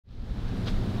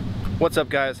What's up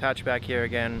guys, Hatchback here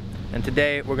again, and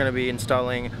today we're going to be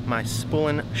installing my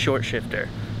Spulen Short-Shifter.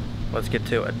 Let's get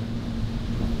to it.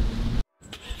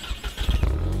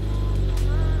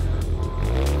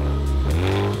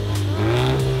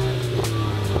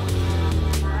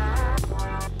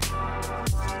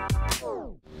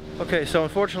 Okay, so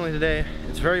unfortunately today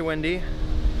it's very windy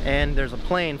and there's a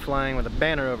plane flying with a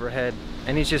banner overhead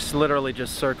and he's just literally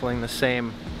just circling the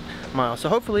same mile. So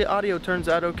hopefully audio turns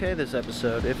out okay this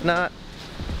episode. If not,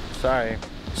 sorry.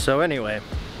 So anyway,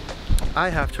 I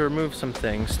have to remove some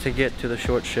things to get to the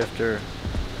short shifter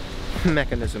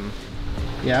mechanism.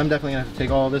 Yeah, I'm definitely gonna have to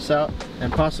take all of this out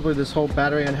and possibly this whole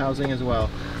battery and housing as well.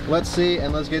 Let's see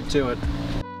and let's get to it.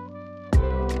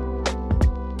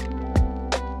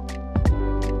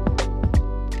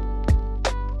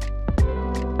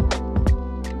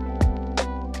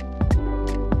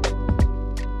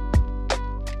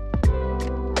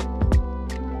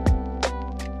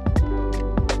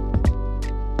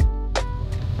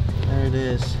 It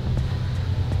is.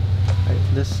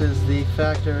 This is the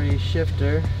factory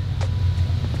shifter.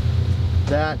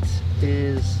 That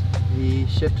is the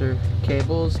shifter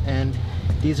cables, and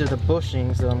these are the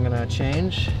bushings that I'm gonna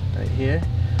change right here.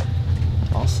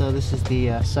 Also, this is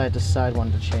the side-to-side one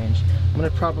to change. I'm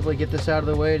gonna probably get this out of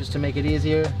the way just to make it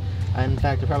easier. In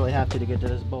fact, I probably have to get to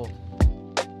this bolt.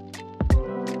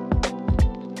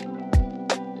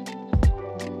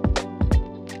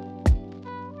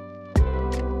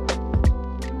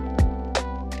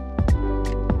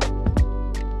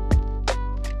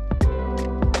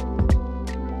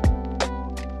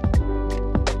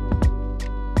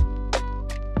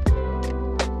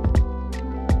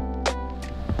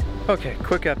 Okay,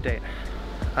 quick update.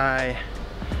 I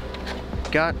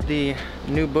got the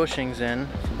new bushings in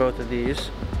for both of these,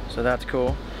 so that's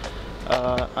cool.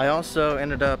 I also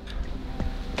ended up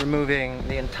removing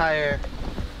the entire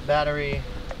battery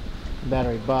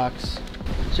box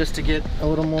just to get a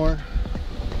little more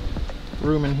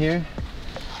room in here,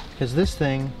 because this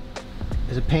thing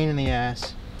is a pain in the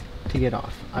ass to get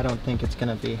off. I don't think it's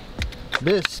gonna be.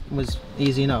 This was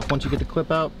easy enough. Once you get the clip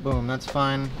out, boom, that's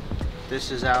fine. This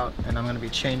is out, and I'm going to be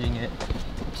changing it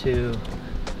to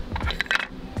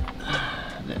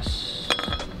this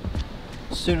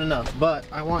soon enough, but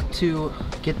I want to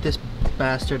get this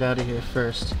bastard out of here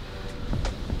first.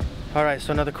 Alright,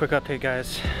 so another quick update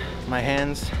guys. My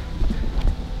hands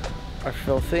are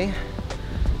filthy,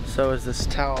 so is this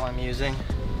towel I'm using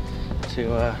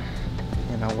to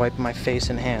you know, wipe my face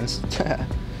and hands.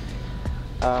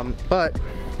 But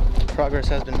progress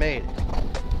has been made.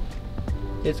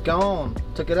 It's gone.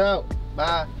 Took it out.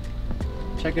 Bye.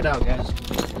 Check it out, guys.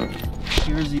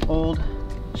 Here's the old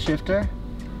shifter.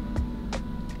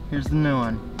 Here's the new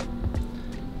one.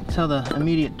 So the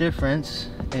immediate difference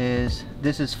is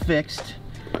this is fixed,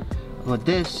 but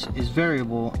this is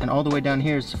variable, and all the way down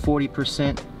here is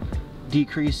 40%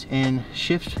 decrease in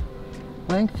shift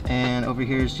length, and over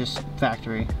here is just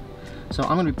factory. So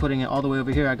I'm gonna be putting it all the way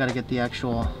over here. I gotta get the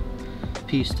actual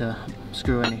piece to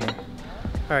screw into here.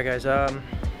 Alright guys,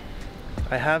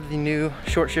 I have the new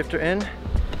short shifter in.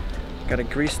 Got it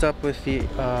greased up with the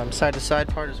side-to-side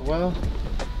part as well.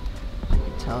 You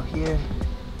can tell here.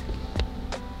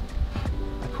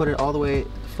 I put it all the way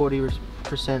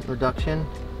 40% reduction.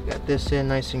 Got this in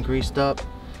nice and greased up.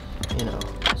 You know,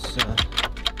 it's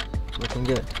looking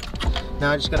good.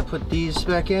 Now I just gotta put these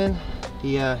back in,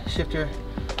 the shifter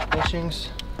bushings.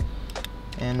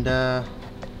 And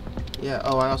yeah,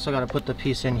 oh, I also gotta put the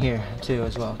piece in here too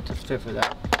as well to fit for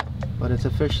that. But it's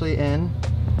officially in.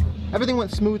 Everything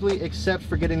went smoothly except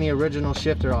for getting the original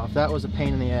shifter off. That was a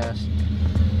pain in the ass.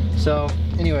 So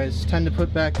anyways, time to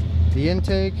put back the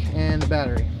intake and the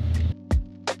battery.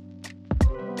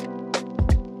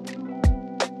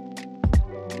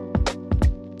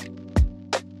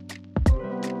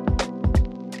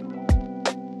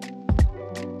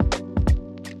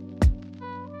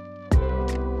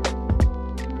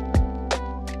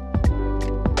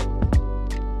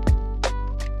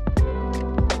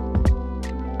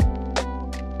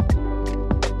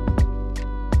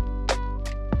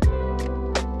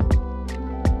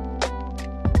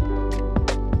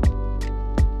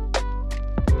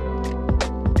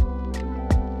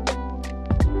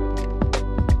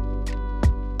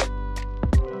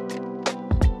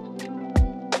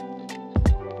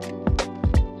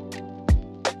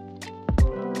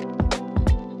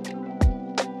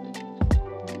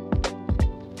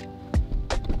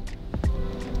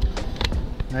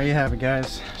 There you have it,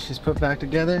 guys. She's put back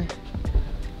together.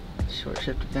 Short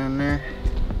shifter down there.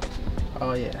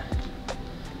 Oh yeah.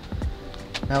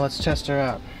 Now let's test her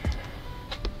out.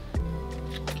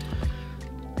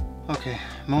 Okay,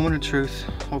 moment of truth.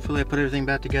 Hopefully I put everything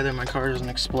back together, my car doesn't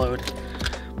explode.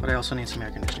 But I also need some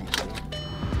air conditioning. So.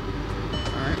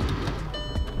 Alright.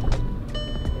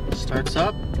 Starts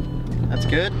up. That's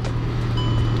good.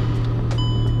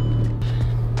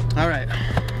 Alright,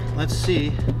 let's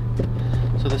see.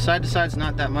 So the side to side's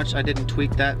not that much. I didn't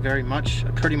tweak that very much.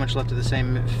 I pretty much left it the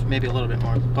same, maybe a little bit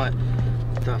more. But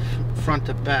the front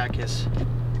to back is,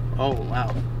 oh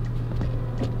wow.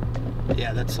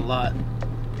 Yeah, that's a lot.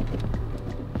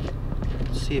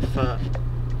 Let's see if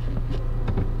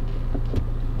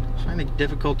kind of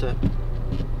difficult to,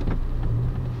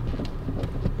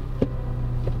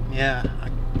 yeah.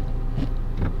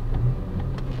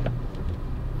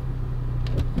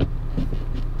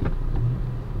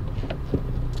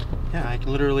 Yeah, I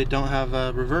literally don't have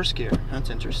a reverse gear. That's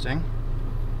interesting.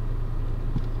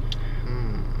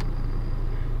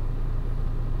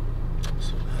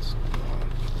 So that's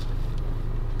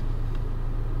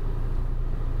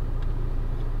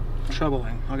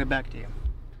troubling. I'll get back to you.